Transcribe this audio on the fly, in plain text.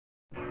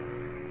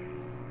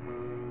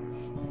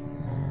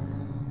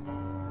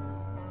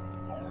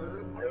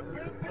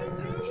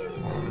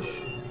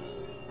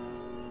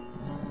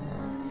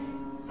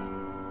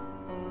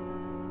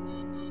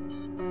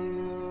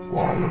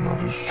Wildin' out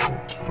this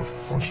shit to the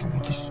function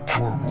with the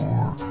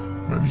scoreboard.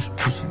 Man, these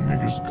pussy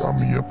niggas got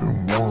me up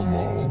in war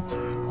mode.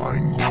 I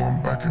ain't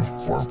going back and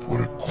forth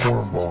with a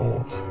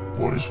cornball.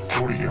 Boy, this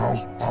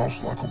 40-ounce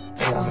bounce like a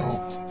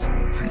porno.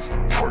 Pizza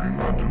party,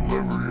 not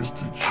delivery, it's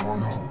the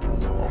journal.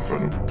 I'm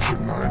finna put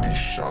 90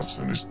 shots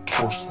in his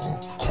torso.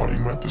 Caught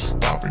him at the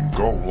stop and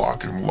go,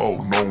 lock and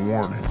load, no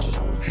warnings.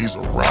 He's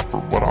a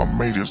rapper, but I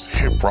made his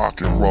hip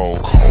rock and roll.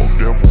 Cold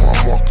devil,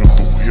 I'm walking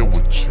through here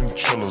with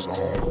chinchillas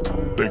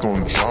on. They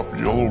gon' drop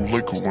yellow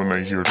liquor when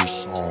they hear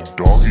this song.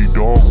 Doggy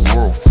dog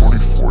world,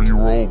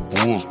 44-year-old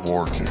bulls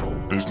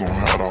barking. This gon'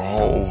 have the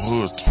whole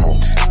hood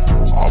talking.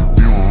 I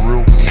be with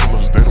real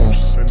killers, they don't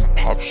send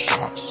pop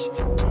shots.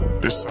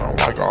 This sound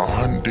like a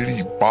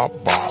Hundiddy bop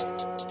bop.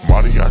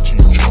 Mariachi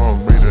drums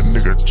made a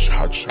nigga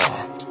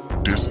cha-cha.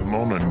 Dissing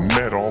on the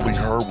net, all he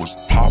heard was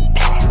pop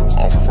pop.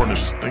 I'm from the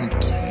stink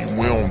team,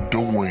 we don't do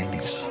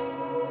weenies.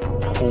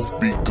 Poof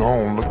be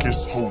gone, look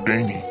it's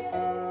Houdini.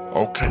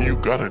 Okay, you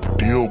got a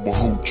deal, but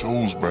who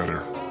chose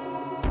better?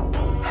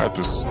 Had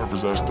to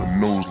service as the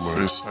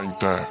newsletter, this ain't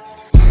that.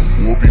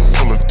 We'll be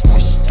pulling to a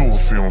stool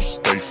if you don't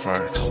stay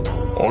facts.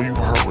 All you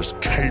heard was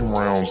K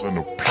rounds and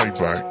the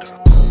playback.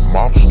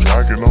 Mops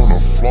dragging on the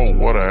floor,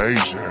 what a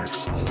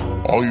Ajax.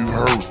 All you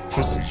heard was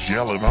pussy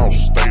yelling, I don't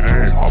stay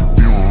there. I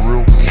be with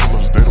real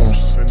killers, they don't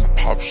send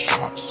pop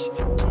shots.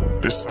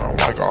 This sound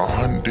like a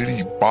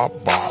Hundiddy bop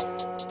bop.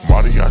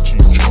 Mariachi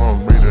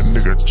drums made a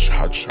nigga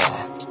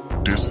cha-cha.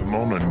 Dissing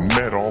on the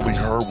net, all he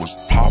heard was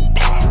pop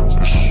pop.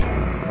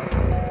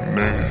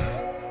 Nigga,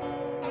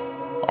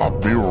 I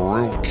be with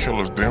real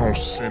killers, they don't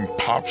send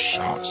pop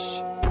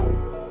shots.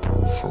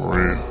 For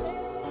real.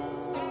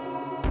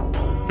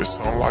 It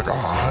sound like a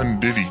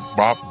Hundiddy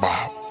bop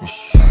bop.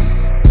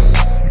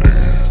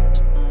 Nigga.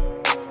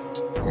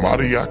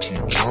 Mariachi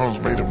drums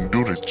made him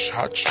do the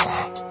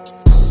cha-cha.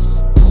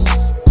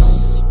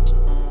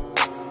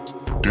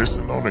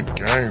 Dissing on the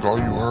gang, all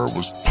you heard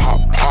was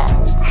pop pop.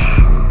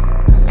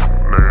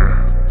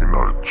 Nigga, you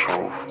know the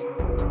truth.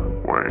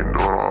 We ain't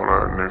doing all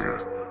that, nigga.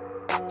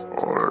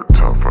 All that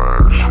tough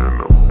ass shit in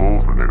the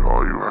booth, nigga.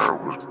 All you heard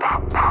was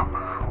pop pop.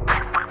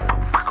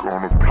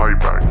 On the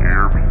playback, you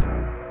hear me?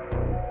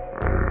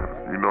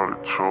 You know the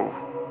truth.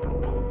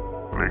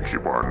 Nigga,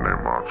 keep our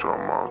name out your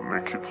mouth.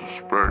 Nigga, keep some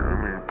respect.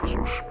 Nigga, put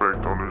some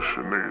respect on this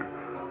shit, nigga.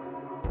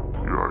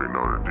 You already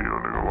know the deal,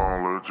 nigga. Long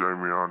live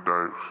Jamie on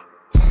Davis.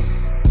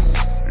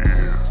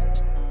 Yeah.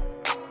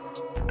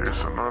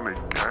 Dissing on the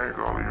gang,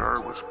 all he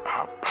heard was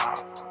pop pop.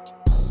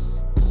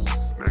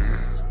 Nigga.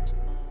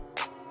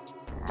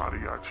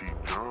 Mariachi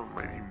drum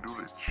made him do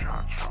the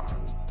cha-cha.